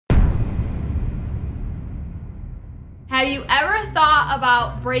Have you ever thought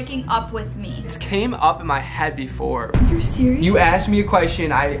about breaking up with me? This came up in my head before. You're serious? You asked me a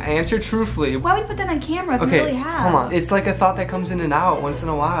question, I answered truthfully. Why would you put that on camera if you really have? Hold on. It's like a thought that comes in and out once in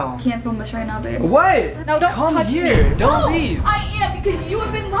a while. Can't film this right now, babe. What? No, don't Come touch here. me. Don't leave. I am, because you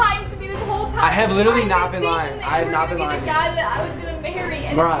have been lying to me this whole time. I have literally not been lying. I have not been lying. The guy that I was gonna marry,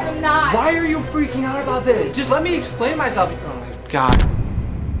 and Mariah, you're not. why are you freaking out about this? Just let me explain myself. Oh my god.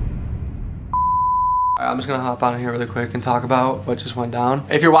 I'm just gonna hop on here really quick and talk about what just went down.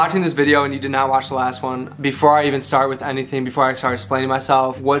 If you're watching this video and you did not watch the last one, before I even start with anything, before I start explaining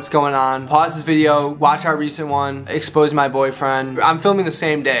myself, what's going on, pause this video, watch our recent one, expose my boyfriend. I'm filming the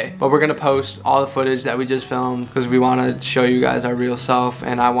same day, but we're gonna post all the footage that we just filmed because we wanna show you guys our real self,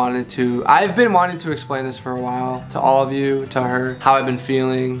 and I've been wanting to explain this for a while to all of you, to her, how I've been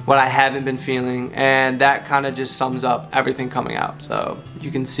feeling, what I haven't been feeling, and that kind of just sums up everything coming out. So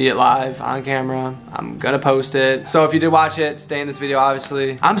you can see it live on camera. I'm gonna post it. So if you did watch it, stay in this video,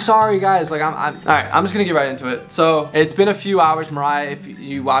 obviously. I'm sorry, guys. Like, all right, I'm just gonna get right into it. So it's been a few hours. Mariah, if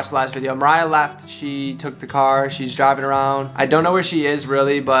you watched the last video, Mariah left. She took the car. She's driving around. I don't know where she is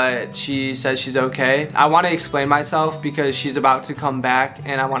really, but she says she's okay. I want to explain myself because she's about to come back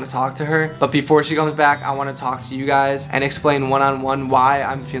and I want to talk to her. But before she comes back, I want to talk to you guys and explain one-on-one why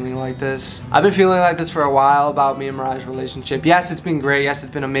I'm feeling like this. I've been feeling like this for a while about me and Mariah's relationship. Yes, it's been great. Yes,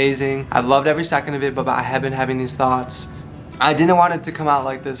 it's been amazing. I've loved every second of it, but I have been having these thoughts. I didn't want it to come out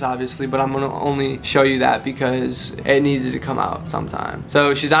like this, obviously, but I'm gonna only show you that because it needed to come out sometime.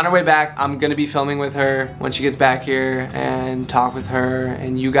 So she's on her way back. I'm gonna be filming with her when she gets back here and talk with her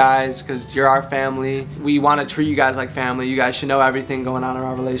and you guys, because you're our family. We wanna treat you guys like family. You guys should know everything going on in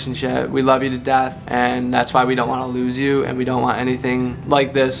our relationship. We love you to death, and that's why we don't wanna lose you, and we don't want anything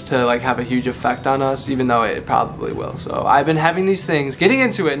like this to like have a huge effect on us, even though it probably will. So I've been having these things, getting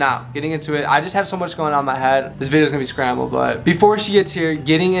into it. I just have so much going on in my head. This video's gonna be scrambled, but before she gets here,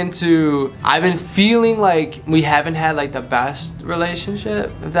 I've been feeling like we haven't had like the best relationship,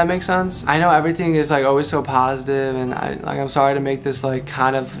 if that makes sense. I know everything is like always so positive, and I'm sorry to make this like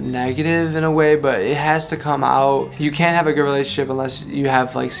kind of negative in a way, but it has to come out. You can't have a good relationship unless you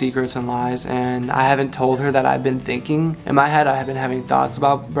have like secrets and lies, and I haven't told her that I've been thinking in my head. I have been having thoughts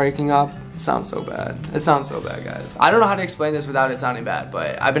about breaking up. It sounds so bad. It sounds so bad, guys. I don't know how to explain this without it sounding bad,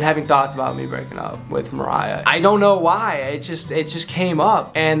 but I've been having thoughts about me breaking up with Mariah. I don't know why. It just came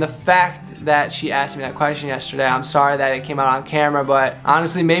up. And the fact that she asked me that question yesterday, I'm sorry that it came out on camera, but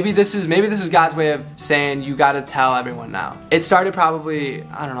honestly, maybe this is God's way of saying you gotta tell everyone now. It started probably,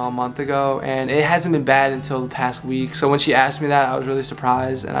 I don't know, a month ago, and it hasn't been bad until the past week. So when she asked me that, I was really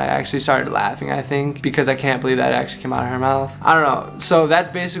surprised, and I actually started laughing, I think, because I can't believe that it actually came out of her mouth. I don't know. So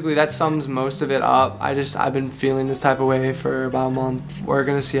that sums most of it up. I've been feeling this type of way for about a month. We're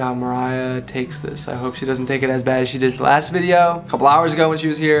gonna see how Mariah takes this. I hope she doesn't take it as bad as she did the last video a couple hours ago when she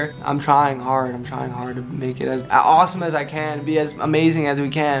was here. I'm trying hard to make it as awesome as I can, be as amazing as we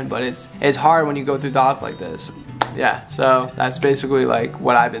can, but it's hard when you go through thoughts like this. Yeah, so that's basically like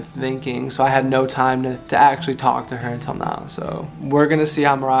what I've been thinking. So I had no time to actually talk to her until now. So we're gonna see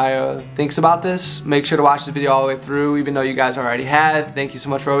how Mariah thinks about this. Make sure to watch this video all the way through, even though you guys already have. Thank you so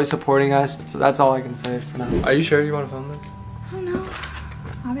much for always supporting us. So that's all I can say for now. Are you sure you want to film this? I don't know.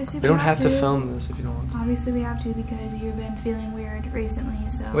 Obviously we don't have to film this if you don't want to. Obviously we have to because you've been feeling weird recently,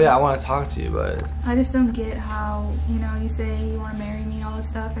 so. Well, yeah, I want to talk to you, but I just don't get how, you know, you say you want to marry me and all this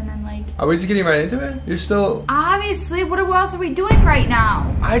stuff, and then like. Are we just getting right into it? You're still. Obviously, what else are we doing right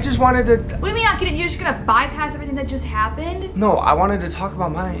now? I just wanted to. What do you mean not getting? You're just gonna bypass everything that just happened? No, I wanted to talk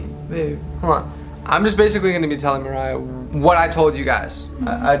about mine, babe. Hold on. I'm just basically gonna be telling Mariah what I told you guys.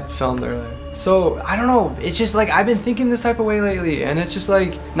 I filmed earlier. So, I don't know, it's just like I've been thinking this type of way lately, and it's just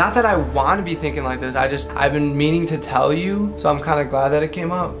like, not that I want to be thinking like this, I've been meaning to tell you, so I'm kind of glad that it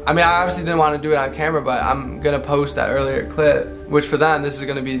came up. I mean, I obviously didn't want to do it on camera, but I'm gonna post that earlier clip, which for them, this is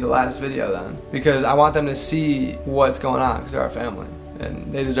gonna be the last video then, because I want them to see what's going on, because they're our family,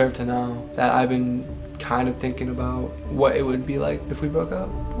 and they deserve to know that I've been kind of thinking about what it would be like if we broke up.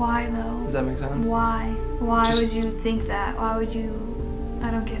 Why though? Does that make sense? Why? Why would you think that? Why would you? I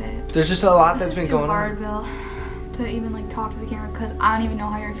don't get it. There's just a lot that's been going on. It's too hard, Bill, to even like talk to the camera because I don't even know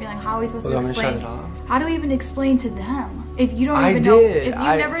how you're feeling. How are we supposed to explain? Shut it off. How do we even explain to them if you don't even know? If you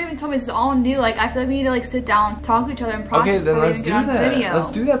never even told me this is all new, like I feel like we need to like sit down, talk to each other, and process. Okay, then let's do that.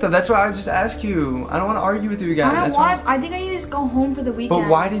 Let's do that. Though. That's why I just ask you. I don't want to argue with you guys. I don't want to. I think I need to just go home for the weekend. But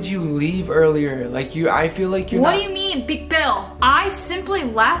why did you leave earlier? Like I feel like you're. What do you mean, Big Bill? I simply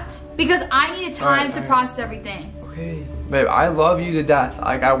left because I needed time to process everything. Okay. Babe, I love you to death.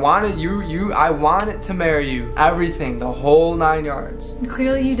 Like, I wanted I wanted to marry you. Everything, the whole 9 yards.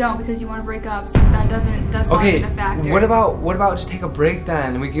 Clearly you don't, because you want to break up, so that's not even a factor. What about just take a break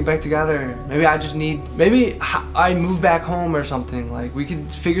then and we get back together? Maybe I move back home or something. Like, we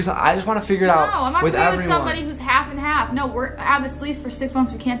could figure something. I just want to figure it out with everyone. No, I'm not with somebody who's half and half. No, we're at least for 6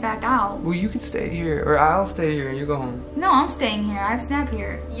 months. We can't back out. Well, you could stay here, or I'll stay here and you go home. No, I'm staying here. I have Snap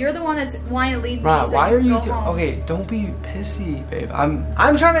here. You're the one that's wanting to leave me. Right, so why are you home. Okay, don't be pissy, babe.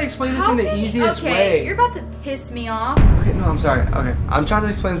 I'm trying to explain this in the easiest way. Okay, you're about to piss me off. Okay, no, I'm sorry. Okay, I'm trying to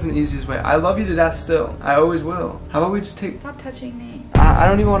explain this in the easiest way. I love you to death still. I always will. How about we just Stop touching me. I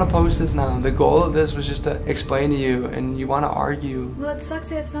don't even want to post this now. The goal of this was just to explain to you, and you want to argue. Well, it sucks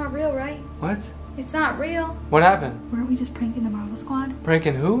that it's not real, right? What? It's not real. What happened? Weren't we just pranking the Marvel Squad?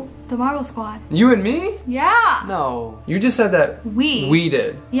 Pranking who? The Marvel Squad. You and me? Yeah. No. You just said that we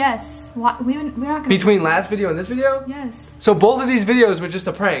did. Yes. We're not gonna... Between last video and this video? Yes. So both of these videos were just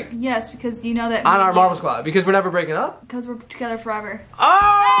a prank? Yes, because you know that... On our Marvel Squad. Because we're never breaking up? Because we're together forever.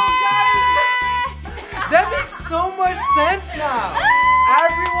 Oh, guys! That makes so much sense now.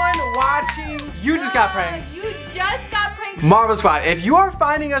 Everyone watching, you just got pranked. You just got pranked. Marvel Squad, if you are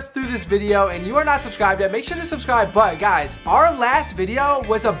finding us through this video and you are not subscribed yet, make sure to subscribe. But guys, our last video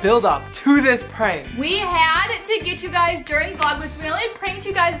was a build up to this prank. We had to get you guys during Vlogmas. We only pranked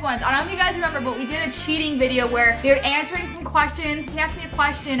you guys once. I don't know if you guys remember, but we did a cheating video where we were answering some questions. He asked me a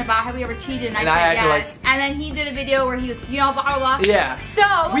question about have we ever cheated, and I said yes. And then he did a video where he was, you know, blah, blah, blah. Yeah.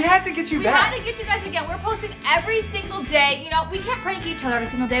 So we had to get you back. We had to get you guys again. We're posting every single day. You know, we can't prank each other every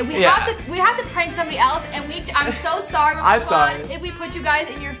single day. We have to prank somebody else, and I'm so sorry. I'm sorry if we put you guys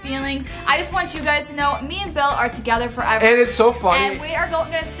in your feelings. I just want you guys to know me and Bill are together forever. And it's so funny. And we are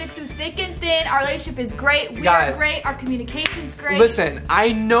gonna stick through thick and thin. Our relationship is great. We are great. Our communication's great. Listen,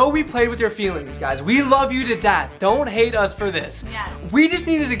 I know we played with your feelings, guys. We love you to death. Don't hate us for this. Yes. We just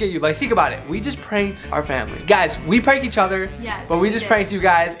needed to get you, like, think about it. We just pranked our family. Guys, we prank each other. Yes. But we just pranked you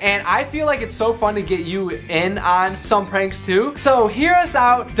guys. And I feel like it's so fun to get you in on some pranks too. So hear us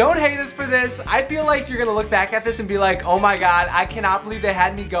out. Don't hate us for this. I feel like you're gonna look back at this and be like, oh my God, I cannot believe they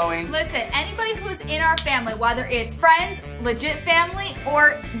had me going. Listen, anybody who is in our family, whether it's friends, legit family,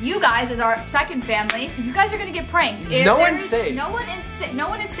 or you guys as our second family, you guys are gonna get pranked. No one's safe. No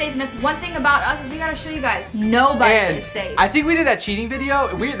one is safe, and that's one thing about us. We gotta show you guys. Nobody is safe. I think we did that cheating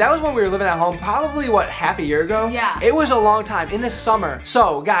video. That was when we were living at home, probably what, half a year ago? Yeah. It was a long time, in the summer.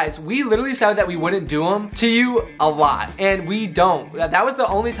 So guys, we literally said that we wouldn't do them to you a lot, and we don't. That was the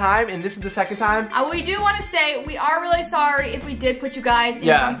only time, and this is the second time. We do want to say we are really sorry if we did put you guys in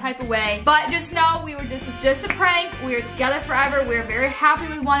some type of way, but just know this was just a prank. We are together forever. We're very happy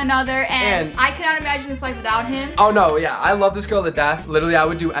with one another, and I cannot imagine this life without him. Oh no, yeah, I love this girl to death. Literally, I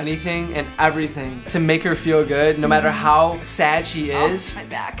would do anything and everything to make her feel good, no matter how sad she is. Oh, my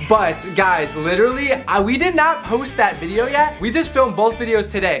back. But guys, literally, we did not post that video yet. We just filmed both videos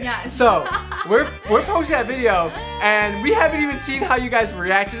today. Yes. So we're posting that video, and we haven't even seen how you guys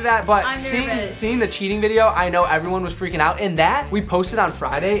reacted to that. But seeing the cheating video, I know everyone was freaking out. And that we posted on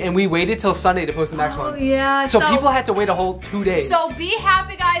Friday, and we waited till Sunday to post the next one. Oh yeah. So people had to wait a whole 2 days. So be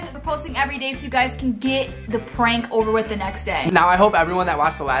happy, guys. We're posting every day, so you guys can get the prank over with the next day. Now I hope everyone that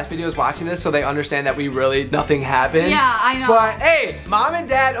watched the last video is watching this, so they understand that nothing happened. Yeah, I know. But hey, mom and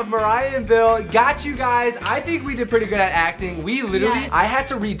dad of Mariah and Bill got you guys. I think we did pretty good at acting. We literally, I had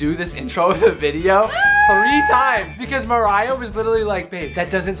to redo this intro of the video 3 times because Mariah was literally like, babe,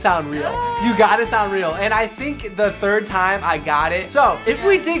 that doesn't sound real. You gotta sound real. And I think the 3rd time I got it. So if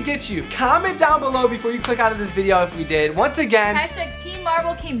we did get you, comment down below before you click out of this video if we did. Once again, hashtag Team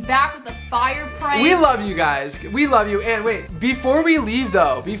Marvel came back with the fire prank. We love you guys. We love you. And wait, before we leave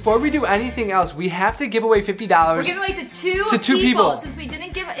though, before we do anything else, we have to give away $50. We're giving away to two people. Since we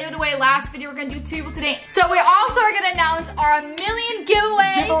didn't give it away last video, we're gonna do 2 people today. So we also are gonna announce our $1 million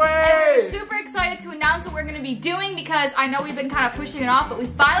giveaway. And we're super excited to announce what we're gonna be doing because I know we've been kind of pushing it off, but we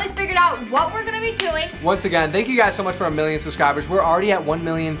finally figured out what we're gonna be doing. Once again, thank you guys so much for 1 million subscribers. We're already at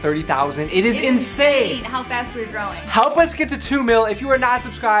 1,030,000. It is insane how fast we're growing. Help us get to 2 mil. If you are not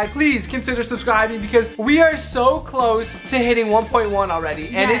subscribed, please consider subscribing because we are so close to hitting 1.1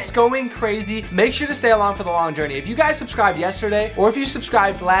 already, and it's going crazy. Make sure to stay along for the long journey. If you guys subscribed yesterday, or if you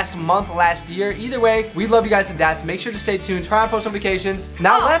subscribed last month, last year, either way, we love you guys to death. Make sure to stay tuned. Turn on post notifications.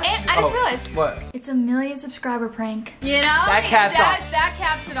 Now and I just realized, What? It's a 1 million subscriber prank. You know? That caps off. That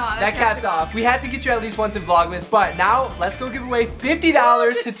caps it off. That caps off. We had to get you at least once in Vlogmas, but now let's go give away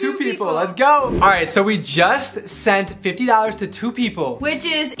 $50 to 2 people. Let's go. All right, so we just sent $50 to 2 people. Which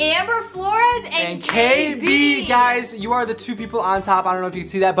is Amber Flores and KB. Guys, you are the 2 people on top. I don't know if you can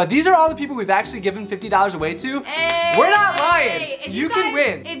see that, but these are all the people we've actually given $50 away to. Hey, we're not lying. You can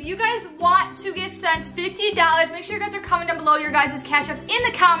win. If you guys want to get sent $50, make sure you guys are commenting down below your guys' cash app in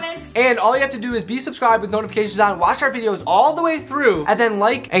the comments. And all you have to do is be subscribed with notifications on, watch our videos all the way through, and then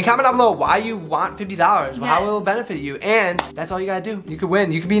like and comment down below why you want $50, yes. How it will benefit you, and that's all you gotta do. You can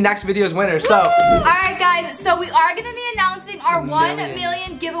win. You can be next video's winner. So, all right, guys. So we are gonna be announcing our 1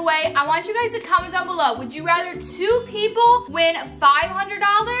 million giveaway. I want you guys to comment down below. Would you rather 2 people win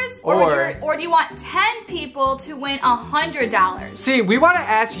 $500, or do you want 10 people to win $100? See, we want to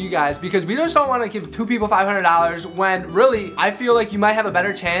ask you guys because we just don't want to give 2 people $500 when really I feel like you might have a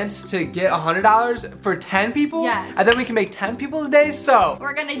better chance to get $100 for 10 people. Yes. And then we can make 10 people's days. So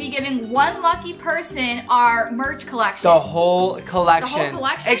we're gonna be giving 1 lucky person our merch collection. The whole collection. The whole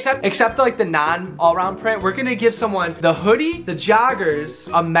collection? Except like the non all-round print. We're gonna give someone the hoodie, the joggers,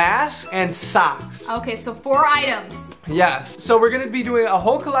 a mask, and socks. Okay, so 4 items. Yes. So we're gonna be doing a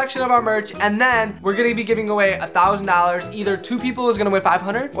whole collection of our merch, and then we're gonna be giving away $1,000. Either 2 people is gonna win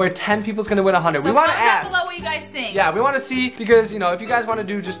 500, or 10 people is gonna win 100. So we want to ask. Down below what you guys think. Yeah, we want to see because you know if you guys want to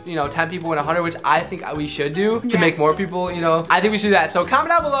do just 10 people win 100, which I think we should do to make more people. I think we should do that. So comment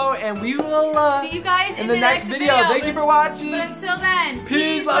down below, and we will see you guys in the next video. Thank you for watching. But until then,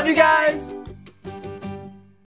 peace. Love you guys.